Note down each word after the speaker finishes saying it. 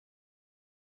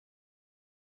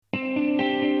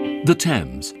The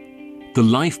Thames, the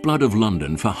lifeblood of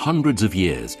London for hundreds of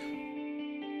years.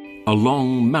 A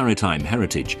long maritime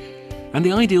heritage and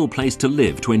the ideal place to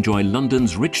live to enjoy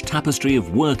London's rich tapestry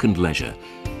of work and leisure.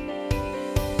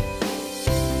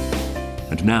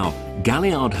 And now,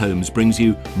 Galliard Homes brings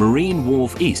you Marine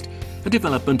Wharf East, a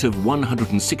development of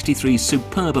 163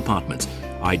 superb apartments,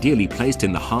 ideally placed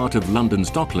in the heart of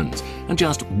London's Docklands and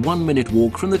just 1 minute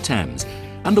walk from the Thames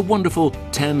and the wonderful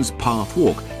Thames Path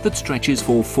Walk that stretches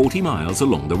for 40 miles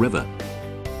along the river.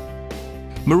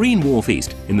 Marine Wharf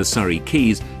East in the Surrey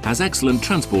Quays has excellent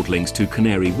transport links to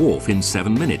Canary Wharf in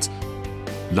 7 minutes,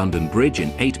 London Bridge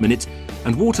in 8 minutes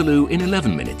and Waterloo in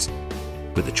 11 minutes.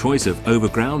 With the choice of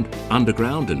overground,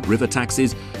 underground and river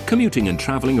taxis, commuting and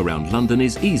travelling around London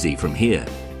is easy from here.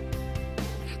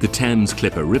 The Thames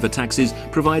Clipper river taxis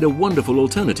provide a wonderful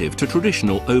alternative to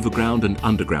traditional overground and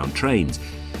underground trains.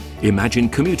 Imagine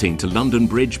commuting to London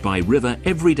Bridge by river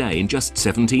every day in just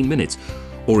 17 minutes,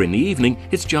 or in the evening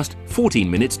it's just 14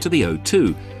 minutes to the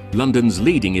O2, London's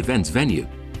leading events venue.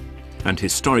 And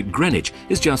historic Greenwich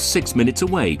is just 6 minutes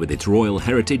away with its Royal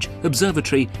Heritage,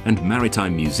 Observatory and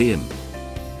Maritime Museum.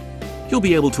 You'll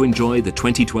be able to enjoy the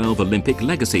 2012 Olympic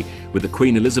legacy with the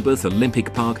Queen Elizabeth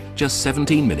Olympic Park just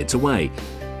 17 minutes away.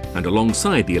 And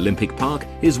alongside the Olympic Park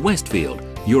is Westfield,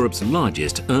 Europe's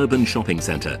largest urban shopping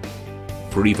centre.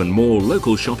 For even more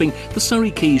local shopping, the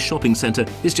Surrey Quays Shopping Centre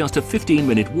is just a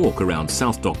 15-minute walk around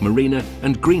South Dock Marina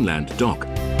and Greenland Dock.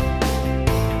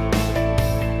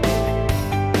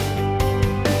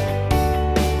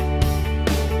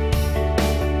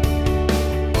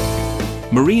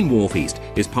 Marine Wharf East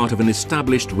is part of an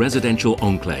established residential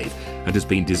enclave and has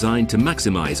been designed to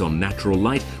maximise on natural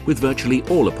light, with virtually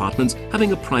all apartments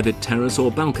having a private terrace or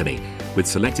balcony, with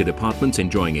selected apartments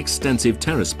enjoying extensive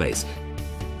terrace space.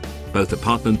 Both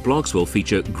apartment blocks will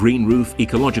feature green roof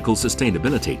ecological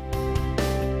sustainability.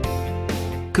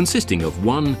 Consisting of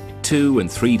 1, 2 and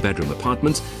 3 bedroom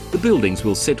apartments, the buildings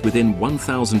will sit within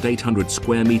 1,800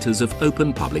 square metres of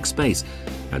open public space,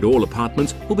 and all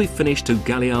apartments will be finished to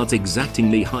Galliard's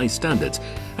exactingly high standards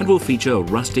and will feature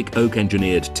rustic oak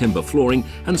engineered timber flooring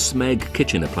and Smeg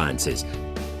kitchen appliances.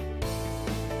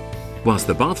 Whilst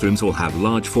the bathrooms will have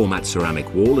large format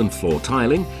ceramic wall and floor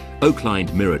tiling,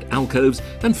 oak-lined mirrored alcoves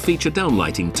and feature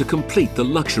downlighting to complete the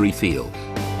luxury feel.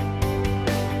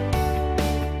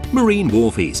 Marine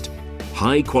Wharf East.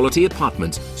 High-quality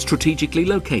apartments strategically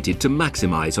located to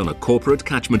maximise on a corporate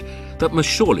catchment that must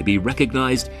surely be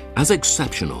recognised as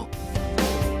exceptional.